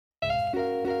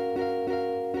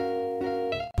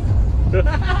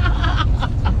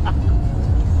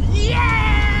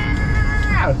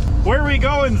Yeah! Where are we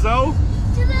going, Zoe?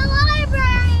 To the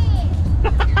library!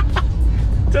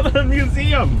 To the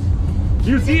museum.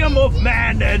 Museum of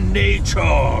Man and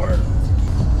Nature.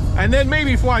 And then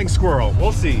maybe flying squirrel.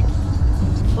 We'll see.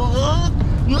 Oh,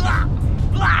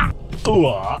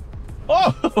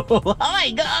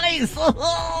 hi guys!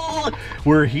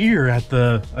 We're here at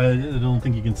the, I don't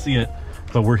think you can see it,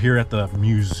 but we're here at the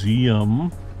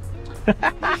museum.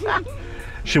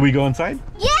 Should we go inside?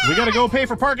 Yeah! We gotta go pay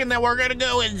for parking, then we're gonna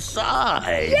go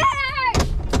inside. Yeah!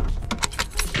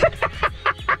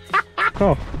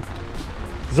 Oh,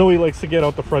 Zoe likes to get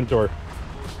out the front door.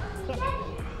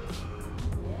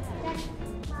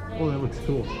 Oh, that looks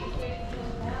cool.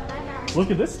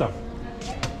 Look at this stuff.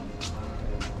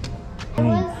 If it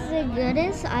was the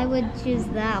goodest, I would choose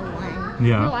that one.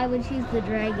 Yeah. No, I would choose the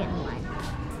dragon one.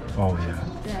 Oh yeah,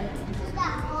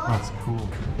 that's cool.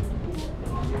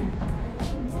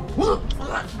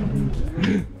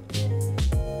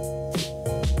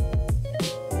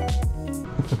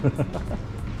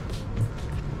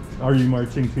 Are you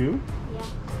marching too?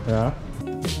 Yeah. Yeah?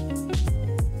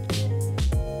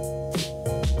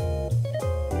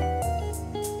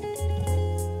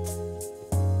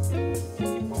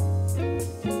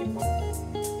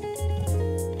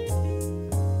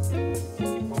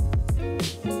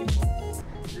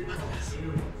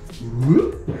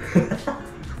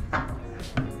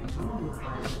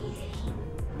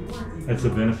 That's the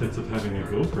benefits of having a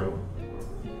GoPro.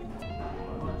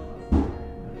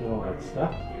 Look at all that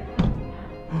stuff.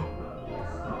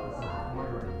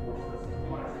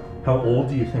 How old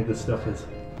do you think this stuff is?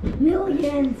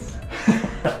 Millions!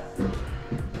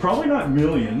 Probably not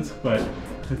millions, but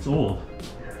it's old.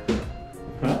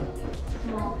 Huh?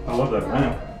 I love that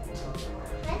lamp.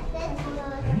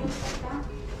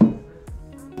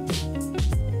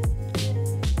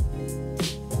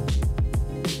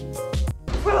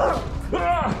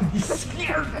 You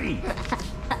scared me!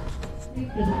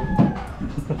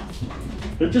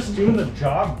 They're just doing the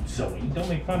job, Zoe. Don't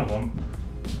make fun of them.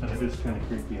 And it is kind of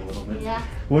creepy a little bit. Yeah.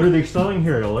 What are they selling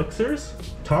here? Elixirs?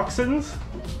 Toxins?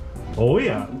 Oh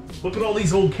yeah. Look at all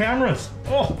these old cameras.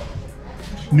 Oh!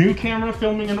 New camera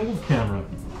filming an old camera.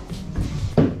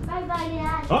 Bye bye,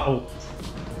 Dad. Uh-oh.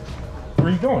 Where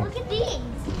are you going? Look at these.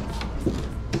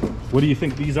 What do you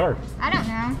think these are? I don't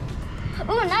know.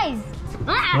 Oh, nice.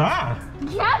 Ah!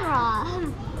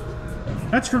 Camera.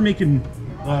 That's for making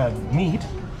meat,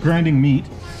 grinding meat.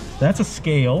 That's a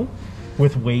scale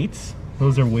with weights.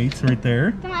 Those are weights right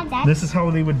there. Come on, Dad. This is how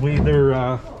they would weigh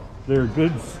their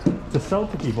goods to sell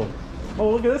to people. Oh,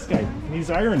 look at this guy. He's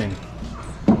ironing.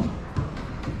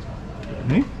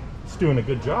 He's doing a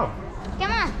good job.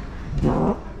 Come on.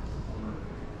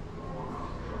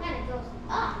 Then it goes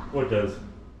up. What does?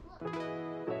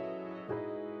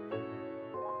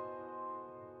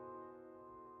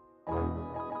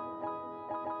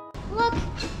 Look,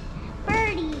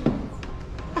 birdies.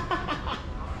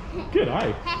 Good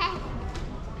eye.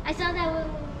 I saw that when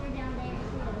we were down there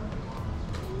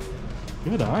too.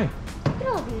 Good eye. Look at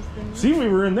all these things. See, we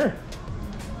were in there.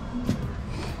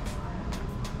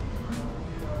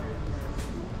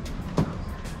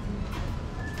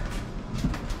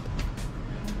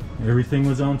 Everything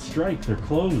was on strike. They're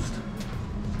closed.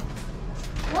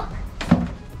 Look.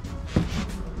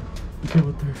 Look at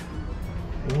what they're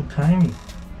old-timey.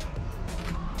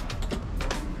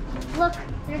 Look,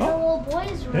 there's a little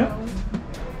boys' room. Yeah.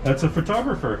 That's a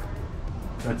photographer.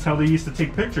 That's how they used to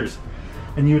take pictures.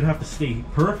 And you would have to stay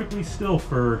perfectly still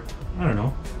for, I don't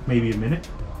know, maybe a minute.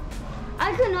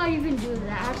 I could not even do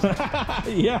that.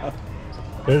 Yeah.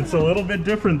 It's a little bit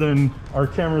different than our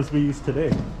cameras we use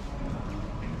today.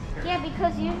 Yeah,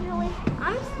 because usually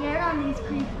I'm scared on these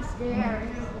creepy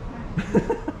stairs.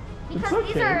 Because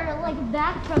okay. these are like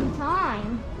back from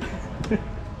time.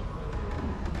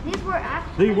 These were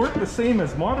actually... They weren't the same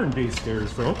as modern day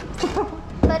stairs though.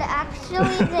 But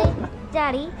actually they...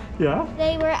 Daddy. Yeah?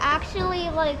 They were actually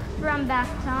like from back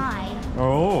time.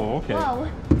 Oh, okay. Whoa.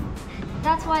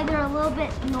 That's why they're a little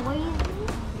bit noisy.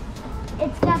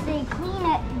 It's that they clean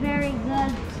it very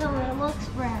good so it looks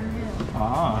brand new.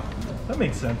 Ah, that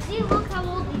makes sense. See, look how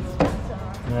old these steps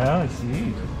are. Yeah, I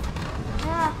see.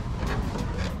 Yeah.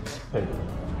 Hey.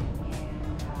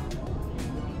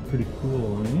 Pretty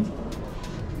cool, eh?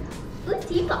 Ooh,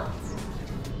 teapots.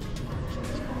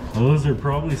 Those are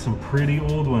probably some pretty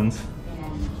old ones.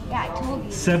 Yeah, I told you.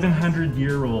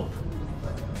 700-year-old.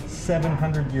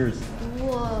 700 years.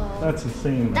 Whoa. That's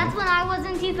insane. That's when I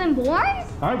wasn't even born?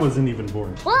 I wasn't even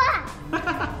born. What?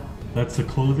 That's the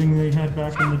clothing they had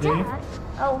back in the day? Dad?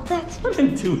 Oh, that's... I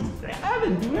didn't do that. I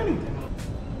didn't do anything.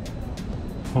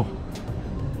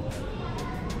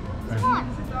 swan.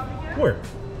 Where?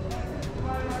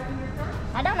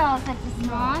 I don't know if it's a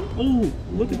swan. Oh,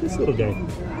 look at this little guy.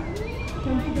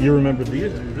 You remember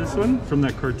this one from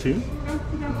that cartoon?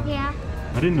 Yeah.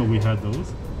 I didn't know we had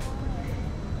those.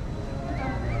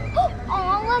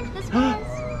 Oh, look, this one's...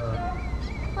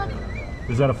 Look.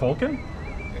 Is that a falcon?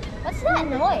 What's that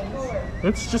noise?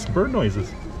 It's just bird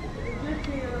noises.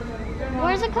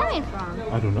 Where's it coming from?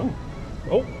 I don't know.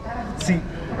 Oh, see,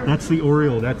 that's the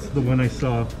Oriole. That's the one I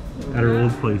saw at our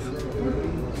old place.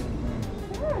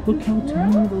 Look how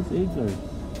tiny those eggs are.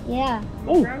 Yeah.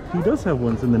 Oh, he does have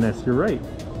ones in the nest. You're right.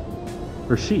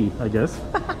 Or she, I guess.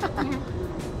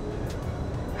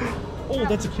 Oh,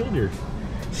 that's a killdeer.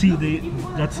 See,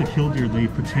 that's a killdeer. They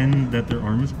pretend that their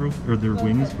arm is broken or their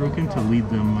wing is broken to lead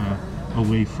them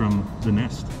away from the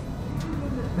nest.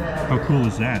 How cool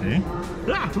is that, eh?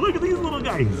 Ah, look at these little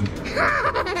guys.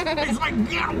 He's like,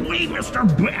 get away, Mr.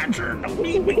 Badger. Don't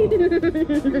leave me.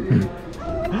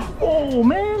 Oh,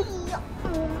 man.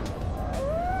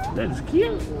 That's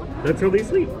cute. That's how they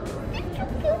sleep.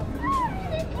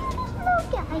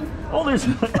 Oh, there's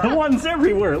ones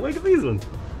everywhere. Look at these ones.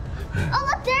 Oh,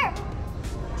 look there.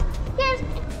 Here's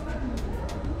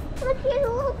a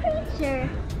little creature.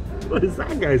 What is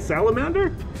that guy?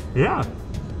 Salamander? Yeah.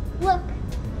 Look.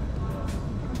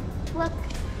 Look.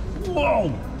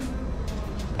 Whoa.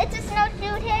 It's a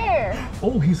snowshoe hare.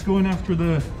 Oh, he's going after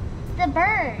the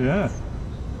bird. Yeah.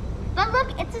 But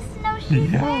look, it's a snowshoe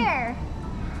Yeah. hare.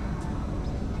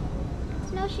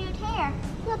 Snowshoe hare.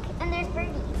 Look, and there's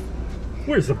birdies.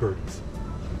 Where's the birdies?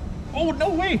 Oh, no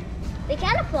way. They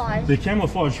camouflage. They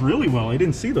camouflage really well. I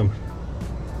didn't see them.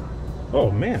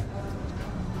 Oh, man.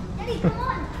 Daddy, come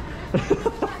on.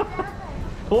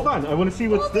 Hold on. I want to see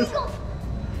what's Bald this. eagle.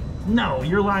 No,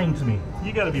 you're lying to me.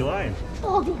 You gotta be lying.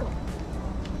 Bald eagle.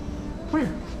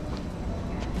 Where?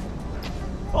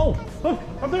 Oh, look,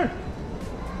 up there.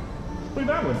 Look at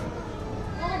that one.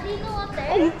 Bald eagle up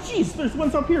there. Oh, jeez, there's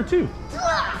ones up here too.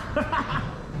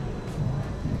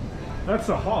 That's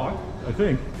a hawk, I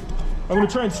think. I'm gonna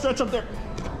try and stretch up there.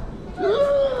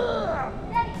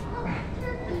 Daddy, look,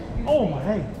 turkey. Oh my,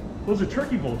 hey, those are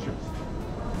turkey vultures.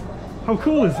 How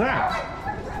cool is that?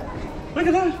 Look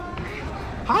at that.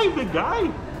 Hi, big guy.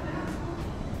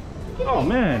 Oh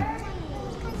man.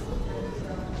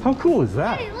 How cool is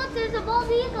that? Daddy, look, there's a bald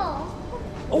eagle.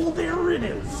 Oh, there it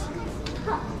is.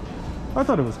 I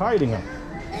thought it was hiding up.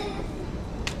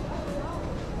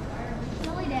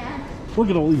 Really, Dad? Look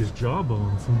at all these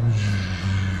jawbones.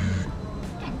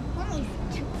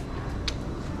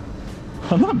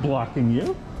 I'm not blocking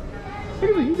you. Look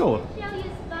at the eagle. Show you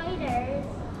spiders.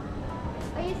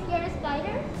 Are you scared of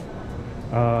spiders?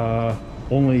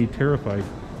 Only terrified.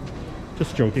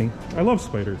 Just joking. I love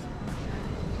spiders.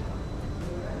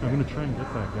 I'm gonna try and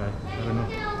get that guy. I don't know.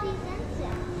 Look at all these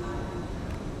insects.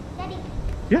 Daddy,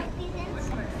 Yeah. these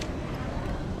insects.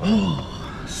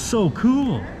 Oh, so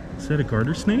cool. Is that a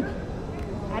garter snake?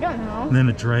 I don't know. And then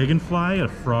a dragonfly, a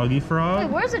froggy frog.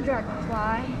 Wait, where's a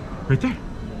dragonfly? Right there.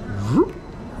 Whoop.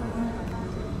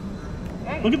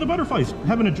 Look at the butterflies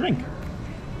having a drink.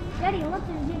 Daddy, look,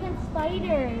 there's even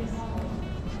spiders.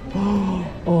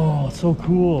 Oh, so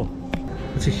cool.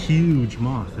 It's a huge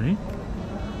moth, eh?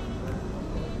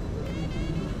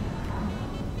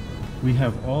 We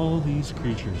have all these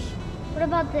creatures. What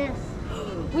about this?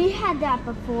 We had that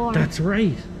before. That's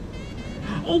right.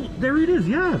 Oh, there it is.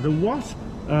 Yeah, the wasp.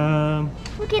 Look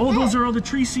at Oh, this. those are all the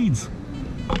tree seeds.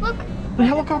 Look, The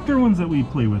helicopter ones that we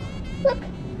play with. look.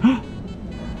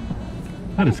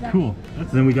 That is cool.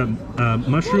 Then we got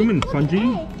mushroom and Look, fungi.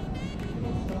 eggs.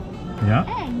 Yeah.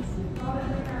 Eggs.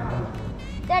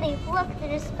 Daddy, look,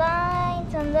 there's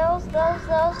spines and those.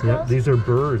 Yeah, these are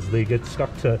birds. They get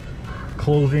stuck to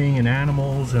clothing and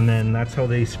animals, and then that's how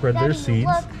they spread their Daddy, seeds.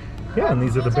 look. Yeah, and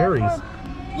these are the berries.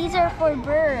 These are for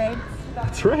birds.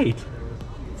 That's right.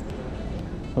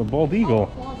 A bald eagle.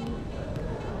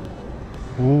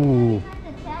 Ooh.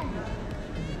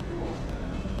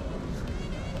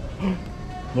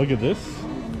 Look at this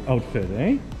outfit,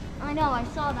 eh? I know, I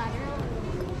saw that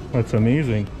earlier. That's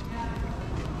amazing.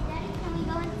 Daddy, can we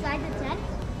go inside the tent?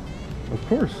 Of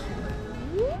course.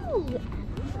 Ooh.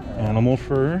 Animal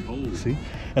fur. See?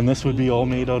 And this would be all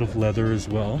made out of leather as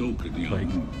well. Like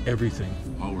everything.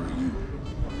 How are you?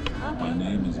 My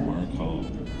name is Mark Hall.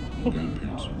 My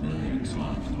grandparents were very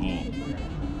excellent and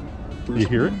all. You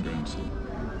hear it? Grandson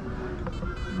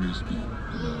raised me at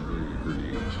a very early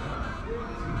age.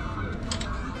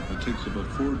 It takes about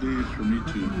 4 days for me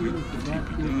to get the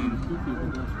teepee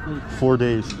done. 4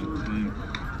 days That time,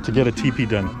 to get a teepee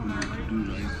done. to do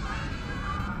right.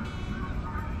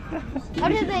 How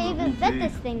did they even fit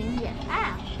this thing in here?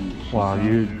 Ah. Wow,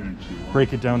 you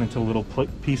break it down into little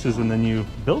pieces and then you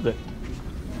build it.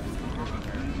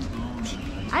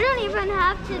 I don't even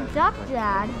have to duck,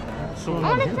 Dad. So I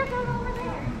want to duck out over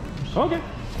there. Okay.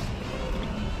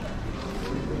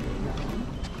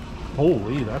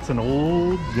 Holy, that's an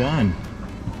old gun.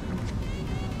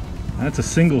 That's a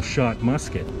single shot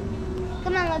musket.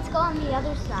 Come on, let's go on the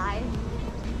other side.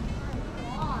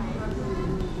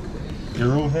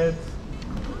 Arrowheads.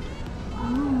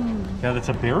 Yeah, that's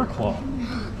a bear claw.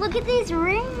 Look at these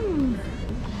rings.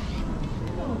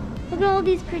 Look at all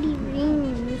these pretty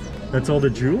rings. That's all the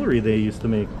jewelry they used to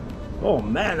make. Oh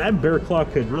man, that bear claw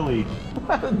could really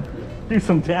do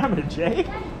some damage, eh?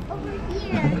 That's over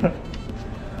here.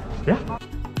 Yeah.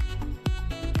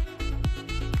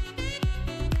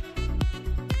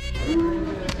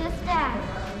 Look at this, Dad.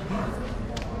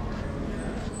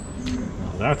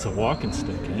 That's a walking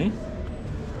stick, eh?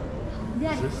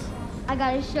 Dad, This? I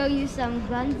gotta show you some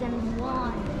guns and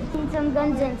wands. And some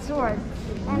guns and swords.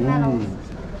 And medals.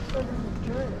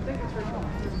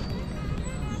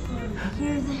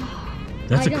 Here's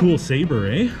That's I a don't- cool saber,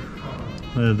 eh?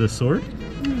 The sword?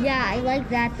 Yeah, I like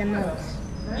that the most.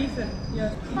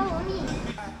 Follow me.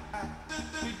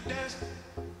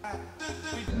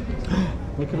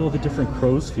 Look at all the different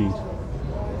crow's feet.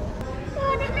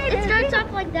 It starts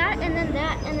off like that, and then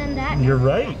that, and then that. You're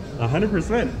right,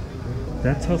 100%.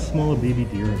 That's how small a baby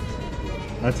deer is.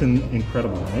 That's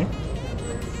incredible, eh?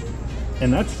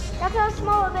 And that's how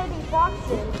small a baby fox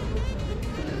is.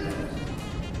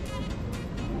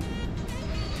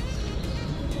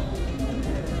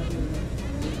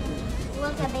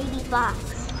 Look, a baby fox.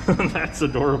 that's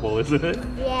adorable, isn't it?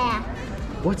 Yeah.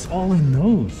 What's all in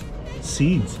those?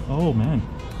 Seeds. Oh man.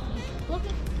 Look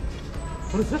at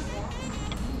What is this?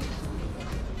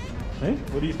 Hey,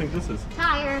 what do you think this is?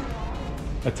 tire.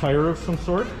 A tire of some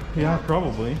sort? Yeah,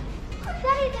 probably. Look,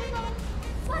 Daddy, there's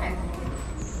a sweater.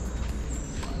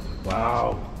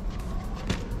 Wow.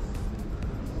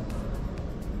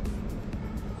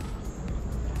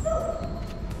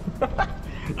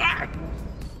 Ah!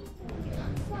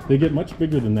 They get much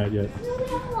bigger than that yet.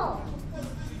 No.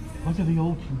 Look at the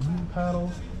old canoe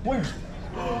paddles. Where?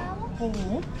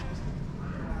 Oh.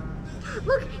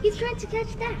 Look, he's trying to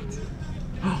catch that.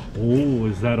 Oh,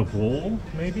 is that a bull,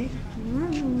 maybe?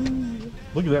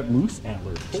 Look at that moose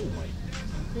antler. Oh my.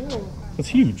 Cool. That's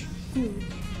huge.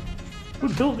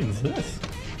 What building is this?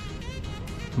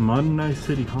 Modernized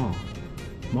City Hall.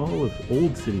 Model of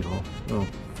old City Hall. Oh,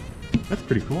 that's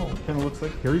pretty cool. It kind of looks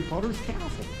like Harry Potter's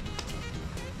castle.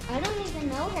 I don't even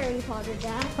know Harry Potter,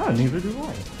 Dad. Ah, neither do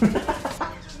I.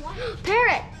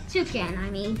 Parrot. Toucan, I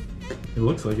mean. It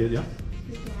looks like it, yeah.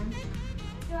 Toucan.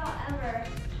 Whatever.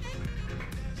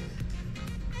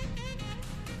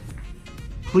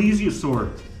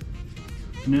 Plesiosaur.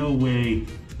 No way.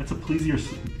 That's a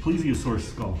plesiosaur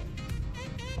skull.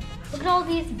 Look at all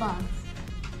these bugs.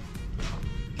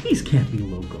 These can't be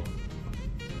local.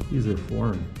 These are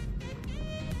foreign.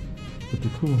 But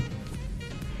they're cool.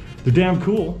 They're damn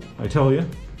cool, I tell you.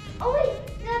 Oh wait,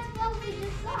 that's what we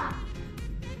just saw.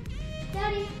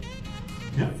 Daddy,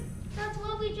 Yeah. that's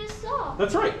what we just saw.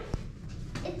 That's right.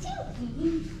 It's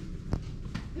Tinky.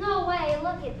 No way,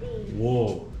 look at these.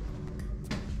 Whoa.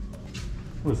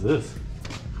 What is this?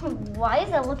 Why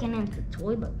is it looking into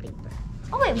toilet paper?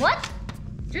 Oh wait, what?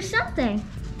 There's something.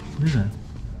 What is that?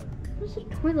 Where's the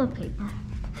toilet paper?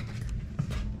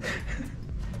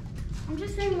 I'm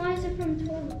just saying, why is it from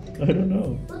toilet paper? I don't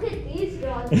know. Look at these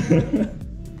guys.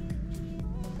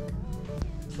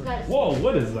 Guys. Whoa,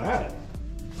 what is that?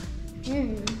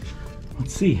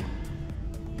 Let's see.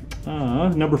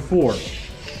 Number 4.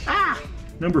 Ah!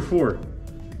 Number 4.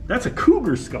 That's a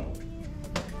cougar skull.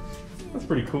 That's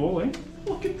pretty cool, eh?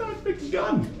 Look at that big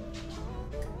gun.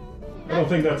 I don't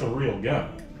think that's a real gun.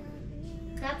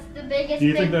 That's the biggest Do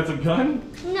you thing. think that's a gun?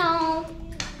 No.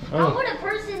 Oh. How would a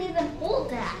person even hold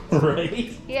that?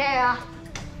 Right? Yeah.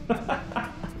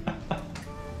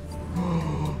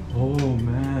 Oh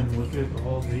man, look at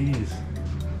all these.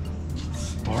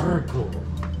 Sparkle.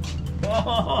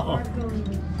 Oh.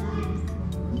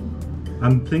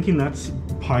 I'm thinking that's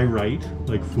pyrite,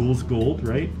 like fool's gold,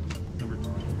 right?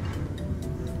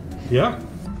 Yeah?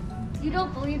 You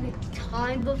don't believe it's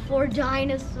time before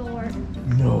dinosaurs.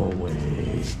 No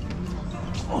way.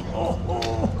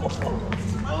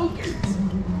 Smokers.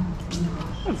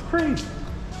 That's crazy.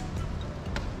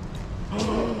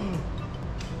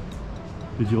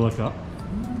 Did you look up?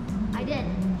 I did.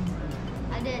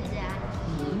 I did, Dad.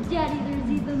 Daddy, there's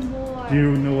even more. Do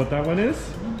you know what that one is?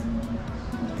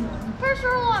 First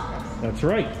row office. That's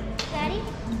right. Daddy,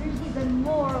 there's even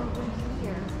more over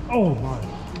here. Oh my.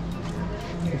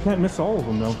 You can't miss all of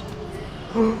them though.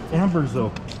 Ambers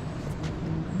though.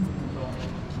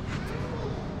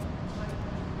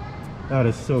 That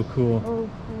is so cool. Oh,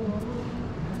 cool.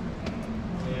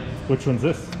 Which one's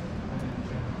this?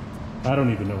 I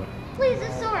don't even know it.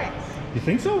 Plesiosaurus. You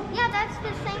think so? Yeah, that's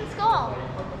the same skull.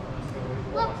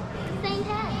 Look, same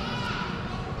head.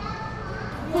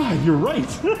 Ah, you're right.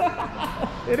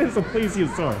 It is a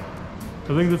plesiosaur. I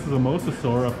think this is a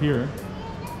mosasaur up here.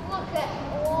 Look at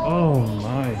Oh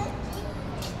my.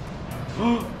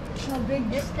 how big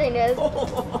this thing is.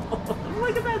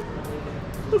 Look at that.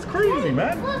 That's crazy,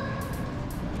 man. Look.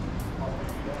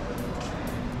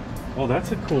 Oh,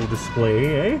 that's a cool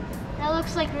display, eh? That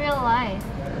looks like real life.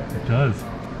 It does.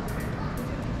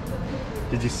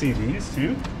 Did you see these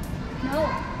too? No.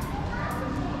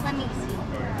 Let me see.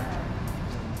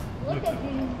 Look at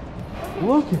these.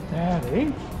 Look at that,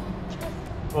 eh?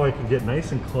 Oh, I can get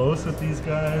nice and close with these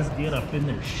guys, get up in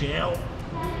their shell.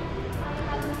 I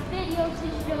have a video to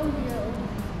show you.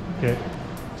 Okay.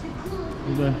 The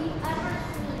coolest The- thing you've ever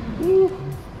seen.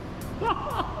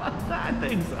 That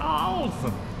thing's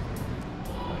awesome.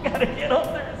 I gotta get up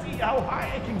there and see how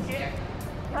high I can get.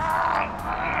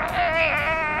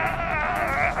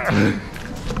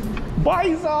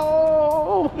 Bison!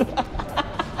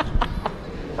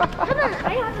 Come on,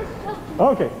 I have a stuff.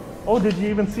 Okay. Oh, did you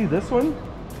even see this one?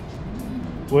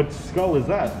 What skull is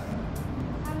that?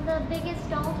 I'm the biggest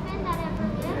dolphin that ever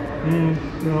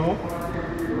lived. No.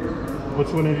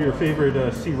 What's one of your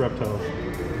favorite sea reptiles?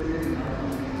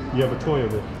 You have a toy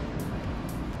of it.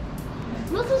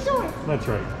 Mosasaurus. That's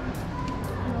right.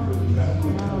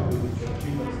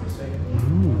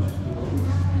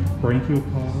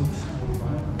 Brachiopods.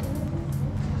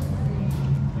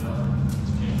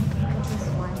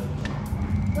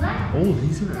 What? Oh,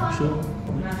 these are actual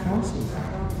fossils.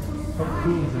 How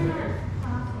cool is that?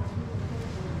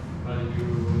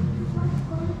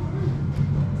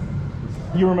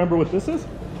 You remember what this is?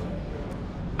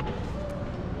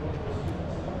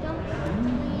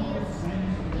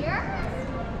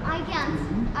 I can't.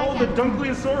 Oh, the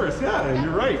Dunkleosaurus. Yeah,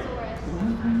 you're right.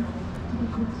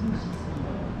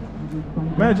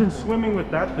 Imagine swimming with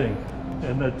that thing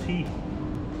and the teeth.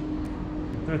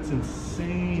 That's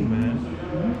insane, man.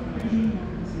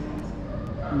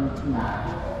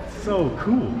 So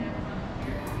cool.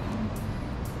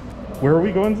 Where are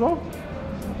we going, Zoe?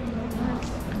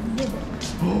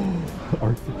 Oh,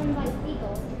 Arctic. Owned by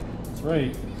seagulls. That's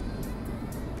right.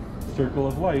 Circle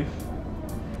of life.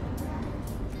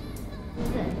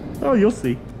 Oh, you'll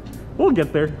see. We'll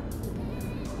get there.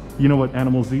 You know what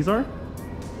animals these are?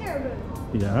 Caribou.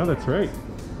 Yeah, that's right.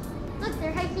 Look,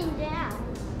 they're hiking down.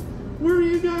 Where are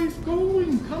you guys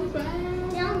going? Come back.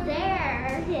 Down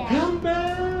there. Yeah. Come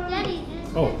back. Daddy,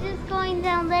 Oh. they're just going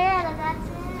down there and that's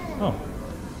it. Oh,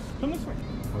 come this way.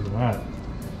 Look at that.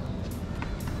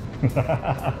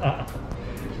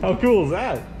 How cool is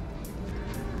that?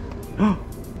 Oh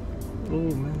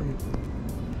man.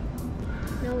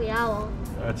 Snowy owl.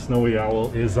 That snowy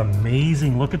owl is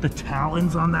amazing. Look at the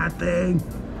talons on that thing.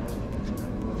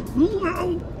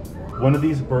 One of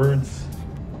these birds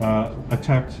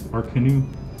attacked our canoe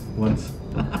once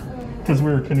because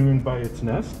we were canoeing by its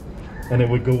nest, and it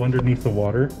would go underneath the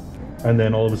water and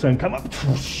then all of a sudden come up.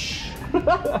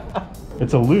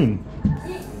 It's a loon.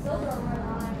 Those are red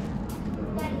eyes.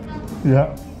 Daddy, come.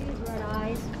 Yeah. These red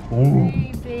eyes. Ooh.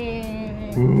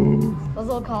 Creepy. Ooh. Those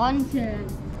little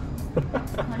content.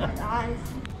 Red eyes.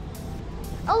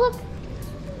 Oh look!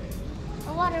 A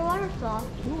waterfall.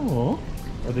 Oh,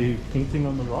 are they painting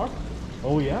on the rock?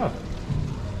 Oh yeah.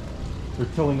 They're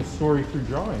telling a story through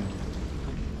drawing.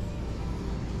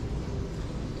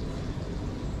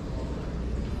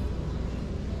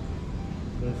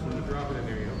 Drop it in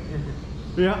there, you know.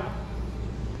 Yeah.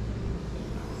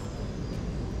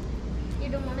 You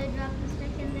don't want to drop the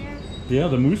stick in there? Yeah,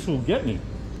 the moose will get me.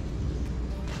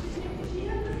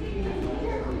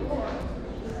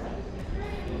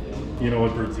 You know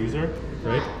what birds these are,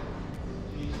 right?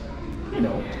 You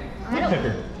know. I don't.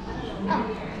 Woodpecker.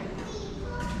 Oh.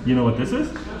 You know what this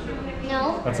is?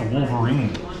 No. That's a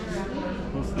wolverine.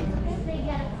 Those things.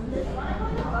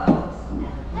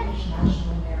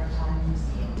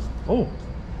 Oh,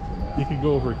 you could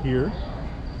go over here.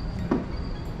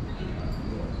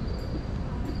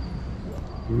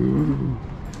 Ooh.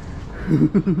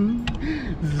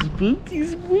 Spooky,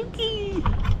 spooky.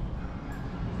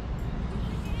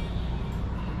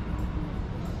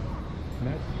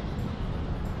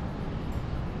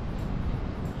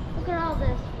 Look at all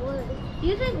this wood. Do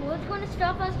you think wood's going to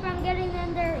stop us from getting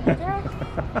in there either?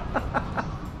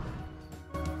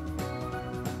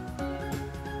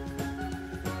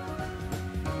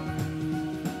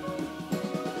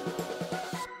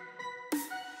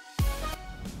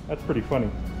 That's pretty funny.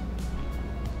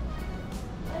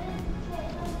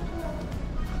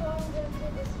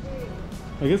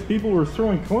 I guess people were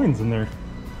throwing coins in there.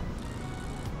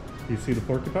 Do you see the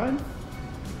porcupine?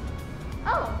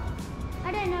 Oh,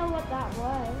 I didn't know what that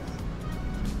was.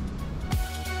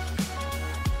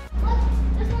 Look,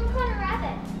 there's one called a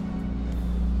rabbit.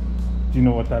 Do you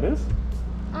know what that is?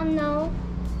 No.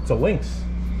 It's a lynx.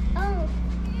 Oh.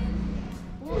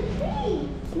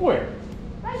 Where?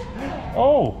 Right there.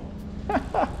 Oh.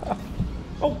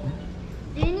 Oh.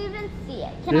 Didn't even see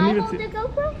it. Can Didn't I even hold see- the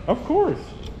GoPro? Of course.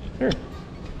 Here.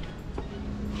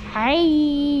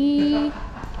 Hi.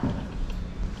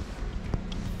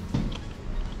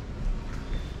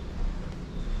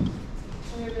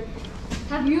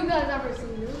 Have you guys ever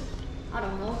seen this? I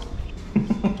don't know.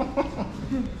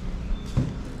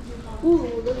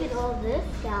 Ooh, look at all this,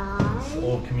 guys.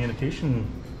 Old communication.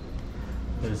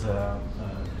 There's a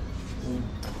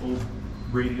old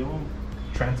radio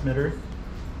transmitter.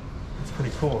 It's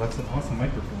pretty cool. That's an awesome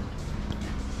microphone.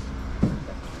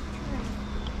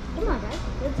 Come on, guys.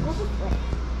 Let's go this way.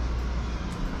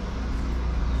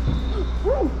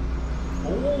 Ooh,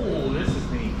 Oh, this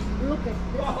is neat. look at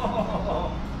this.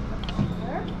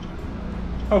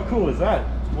 How cool is that?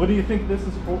 What do you think this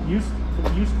is used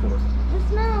for? The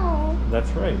snow. That's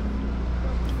right.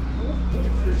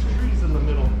 There's trees in the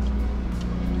middle.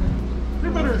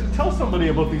 You better tell somebody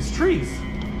about these trees.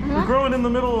 They're growing in the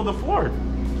middle of the floor.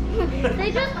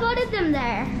 They just put them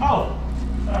there. Oh,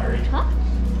 sorry. Huh?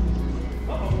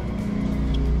 Uh-oh.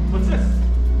 What's this?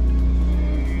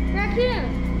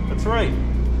 Raccoon. That's right.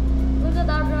 Look at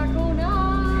that raccoon.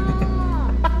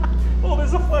 Oh,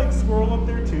 there's a flag squirrel up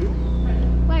there too.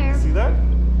 Where? See that?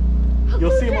 You'll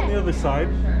Blue see him on jay. the other side.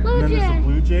 Blue And then there's jay. a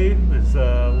blue jay. There's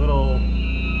a little,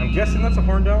 I'm guessing that's a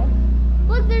horned owl.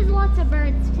 Look, there's lots of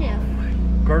birds too.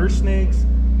 Garter snakes,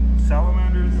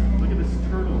 salamanders. Look at this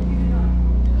turtle.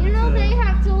 You know It's a they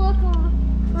have to look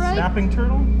right. Snapping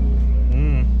turtle?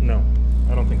 No,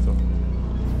 I don't think so.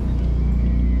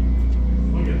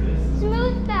 Look at this.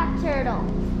 Smoothback turtle.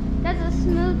 That's a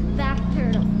smoothback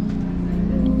turtle.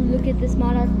 Ooh, look at this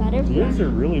monarch butterfly. These are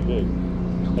really big.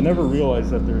 I never realized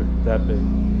that they're that big.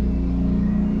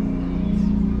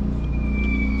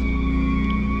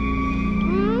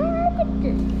 Look at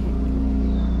this.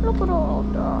 Look at all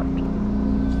that.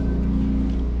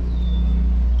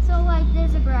 So like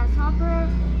there's a grasshopper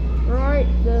right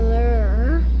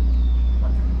there.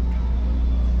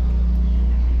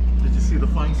 Did you see the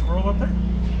flying squirrel up there?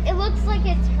 It looks like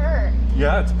it's hurt.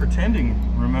 Yeah, it's pretending,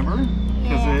 remember?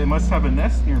 Because Yeah. it must have a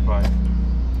nest nearby.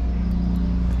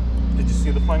 Did you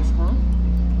see the flying squirrel?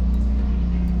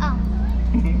 Oh.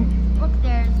 Look,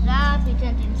 there's that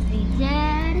pretending to be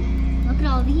dead. Look at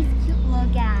all these cute little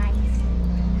guys.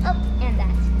 Oh, and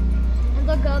that. And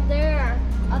look up there.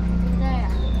 Up there.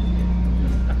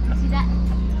 See that?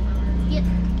 Yep.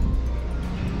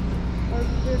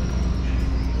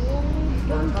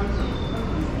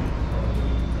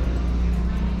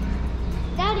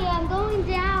 Daddy, I'm going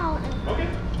down. Okay.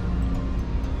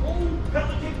 Oh,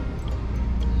 pelican.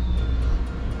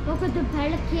 Look at the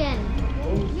pelican.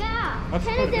 Oh, Yeah, That's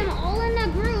 10 of pretty. them all in a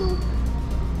group.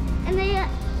 And they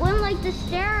went like the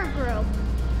stare group.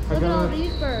 I Look at all got it.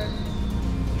 these birds.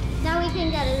 Now we can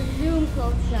get a zoom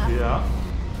close up. Yeah.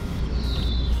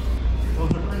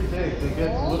 Those are pretty big. They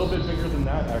get a little bit bigger than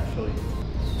that, actually.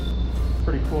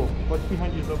 Pretty cool. What's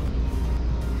behind you, Zoe?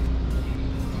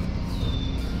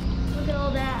 Look at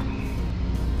all that.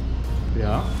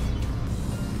 Yeah.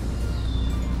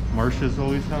 Marshes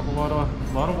always have a lot of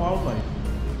wildlife.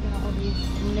 Look at all these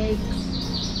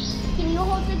snakes. Can you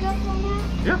hold the gun from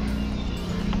that? Yeah.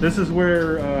 This is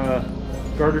where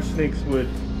garter snakes would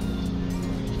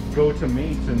go to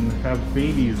mate and have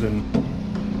babies, and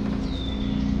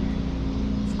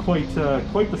it's quite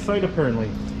the sight apparently.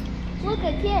 Look,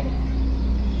 a kid.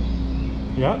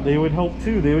 Yeah, they would help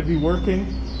too. They would be working.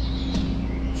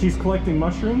 She's collecting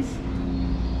mushrooms.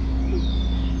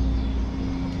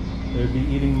 They would be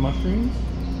eating mushrooms.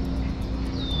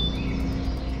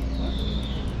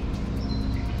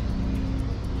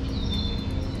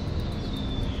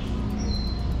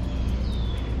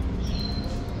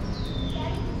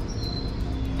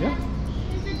 Yeah.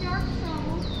 There's a dark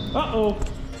zone. Uh-oh.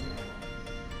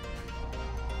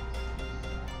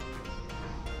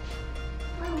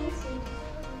 Let me see.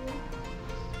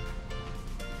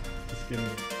 Just kidding.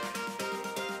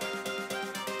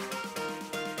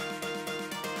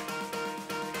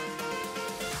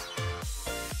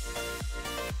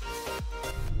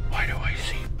 Why do I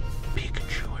see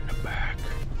Pikachu in the back?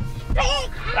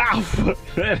 Ow!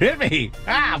 That hit me!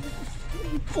 Ah!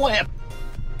 Flip!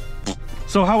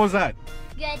 So how was that?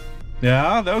 good.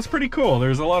 Yeah, that was pretty cool.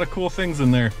 There's a lot of cool things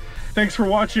in there. Thanks for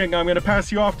watching. I'm going to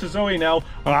pass you off to Zoe now.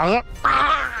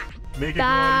 Make it go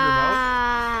out of your mouth.